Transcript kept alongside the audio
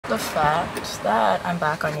the fact that I'm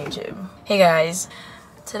back on YouTube. Hey guys,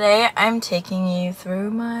 today I'm taking you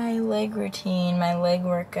through my leg routine, my leg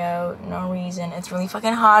workout. No reason. It's really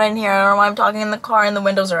fucking hot in here. I don't know why I'm talking in the car and the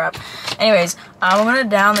windows are up. Anyways, I'm gonna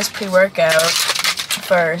down this pre-workout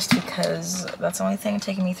first because that's the only thing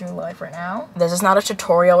taking me through life right now. This is not a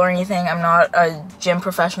tutorial or anything. I'm not a gym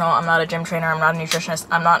professional. I'm not a gym trainer. I'm not a nutritionist.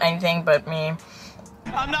 I'm not anything but me.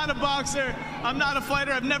 I'm not a boxer. I'm not a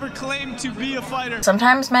fighter. I've never claimed to be a fighter.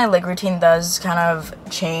 Sometimes my leg routine does kind of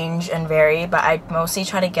change and vary, but I mostly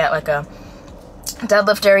try to get like a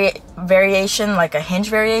deadlift variation, like a hinge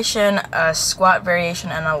variation, a squat variation,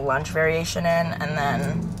 and a lunge variation in, and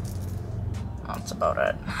then that's about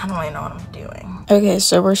it. I don't really know what I'm doing. Okay,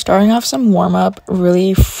 so we're starting off some warm-up,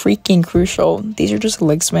 really freaking crucial. These are just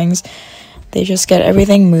leg swings. They just get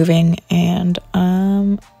everything moving and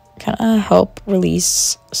kind of help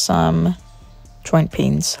release some joint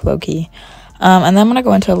pains, low-key. And then I'm going to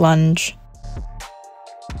go into a lunge.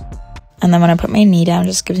 And then when I put my knee down, it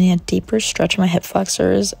just gives me a deeper stretch of my hip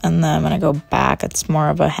flexors. And then when I go back, it's more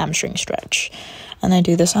of a hamstring stretch. And I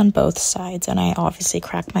do this on both sides. And I obviously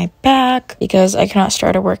crack my back because I cannot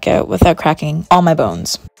start a workout without cracking all my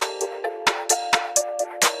bones.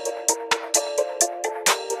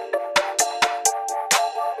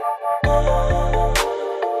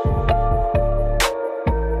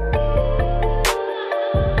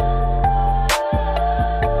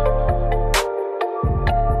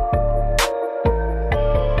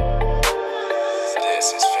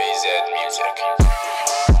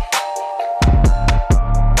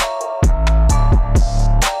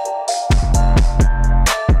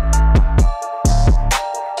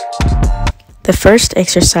 The first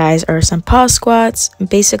exercise are some pause squats.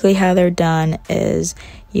 Basically how they're done is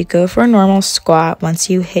you go for a normal squat. Once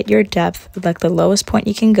you hit your depth, like the lowest point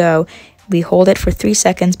you can go, we hold it for 3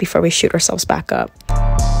 seconds before we shoot ourselves back up.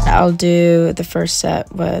 I'll do the first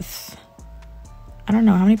set with, I don't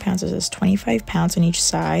know, how many pounds is this? 25 pounds on each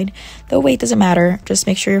side. The weight doesn't matter. Just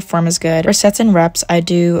make sure your form is good. For sets and reps, I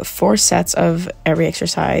do 4 sets of every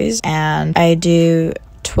exercise. And I do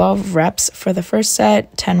 12 reps for the first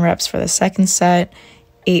set, 10 reps for the second set,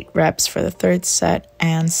 8 reps for the third set,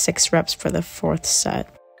 and 6 reps for the fourth set.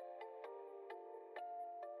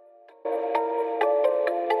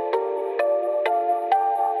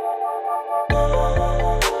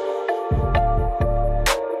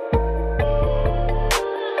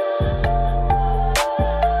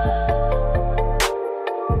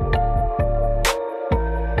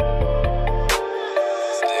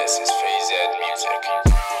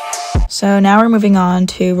 So now we're moving on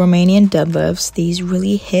to Romanian deadlifts. These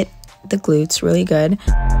really hit the glutes really good.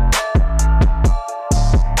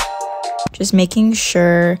 Just making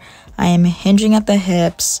sure I am hinging at the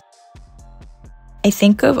hips. I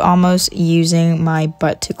think of almost using my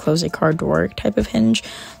butt to close a car door type of hinge.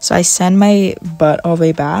 So I send my butt all the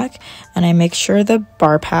way back and I make sure the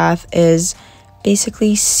bar path is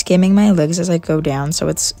basically skimming my legs as I go down. So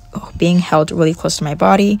it's being held really close to my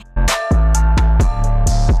body.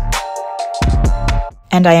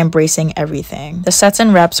 And I am bracing everything. The sets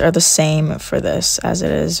and reps are the same for this as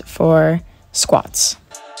it is for squats.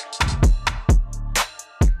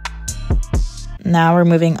 Now we're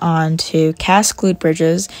moving on to cast glute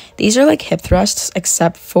bridges. These are like hip thrusts,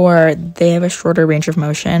 except for they have a shorter range of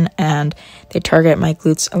motion and they target my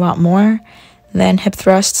glutes a lot more than hip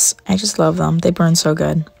thrusts. I just love them. They burn so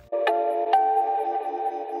good.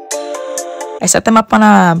 I set them up on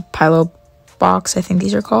a pilo box, I think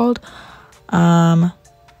these are called.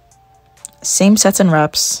 Same sets and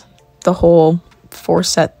reps, the whole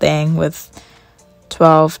 4-set thing with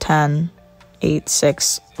 12, 10, 8,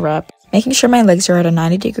 6 rep. Making sure my legs are at a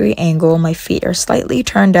 90-degree angle, my feet are slightly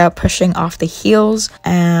turned out, pushing off the heels,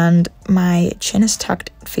 and my chin is tucked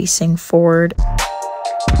facing forward.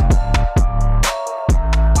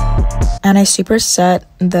 And I superset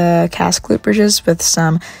the cast glute bridges with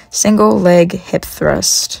some single leg hip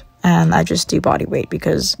thrust. And I just do body weight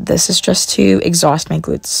because this is just to exhaust my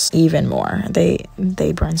glutes even more. They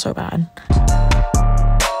burn so bad.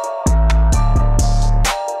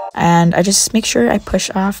 And I just make sure I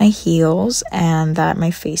push off my heels and that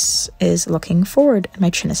my face is looking forward and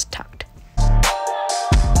my chin is tucked.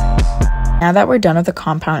 Now that we're done with the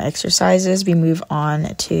compound exercises, we move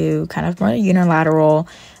on to kind of more unilateral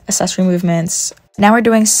accessory movements. Now we're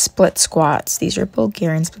doing split squats. These are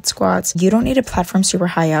Bulgarian split squats. You don't need a platform super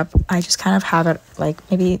high up. I just kind of have it like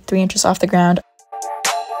maybe 3 inches off the ground.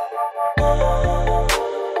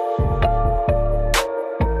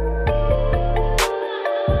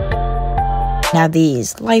 Now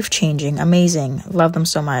these, life-changing, amazing, love them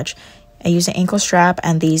so much. I use an ankle strap,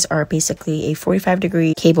 and these are basically a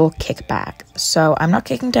 45-degree cable kickback. So I'm not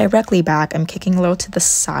kicking directly back, I'm kicking a little to the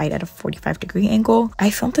side at a 45-degree angle.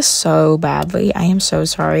 I filmed this so badly, I am so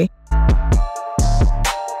sorry.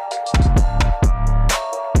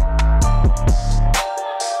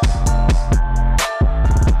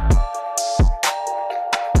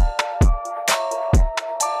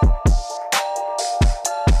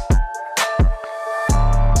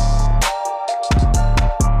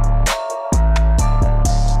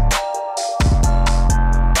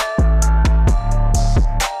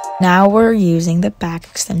 Now we're using the back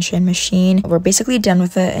extension machine. We're basically done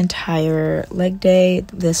with the entire leg day.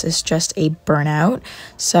 This is just a burnout.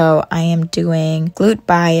 So I am doing glute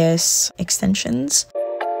bias extensions.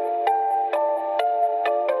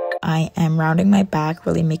 I am rounding my back,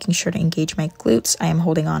 really making sure to engage my glutes. I am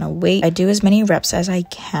holding on a weight. I do as many reps as I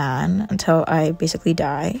can until I basically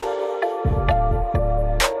die.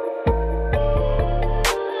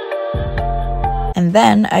 And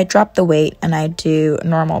then I drop the weight and I do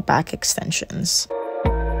normal back extensions.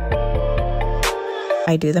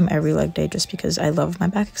 I do them every leg day just because I love my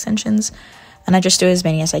back extensions. And I just do as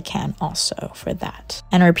many as I can also for that.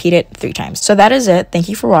 And repeat it 3 times. So that is it. Thank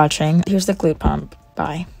you for watching. Here's the glute pump.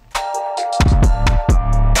 Bye.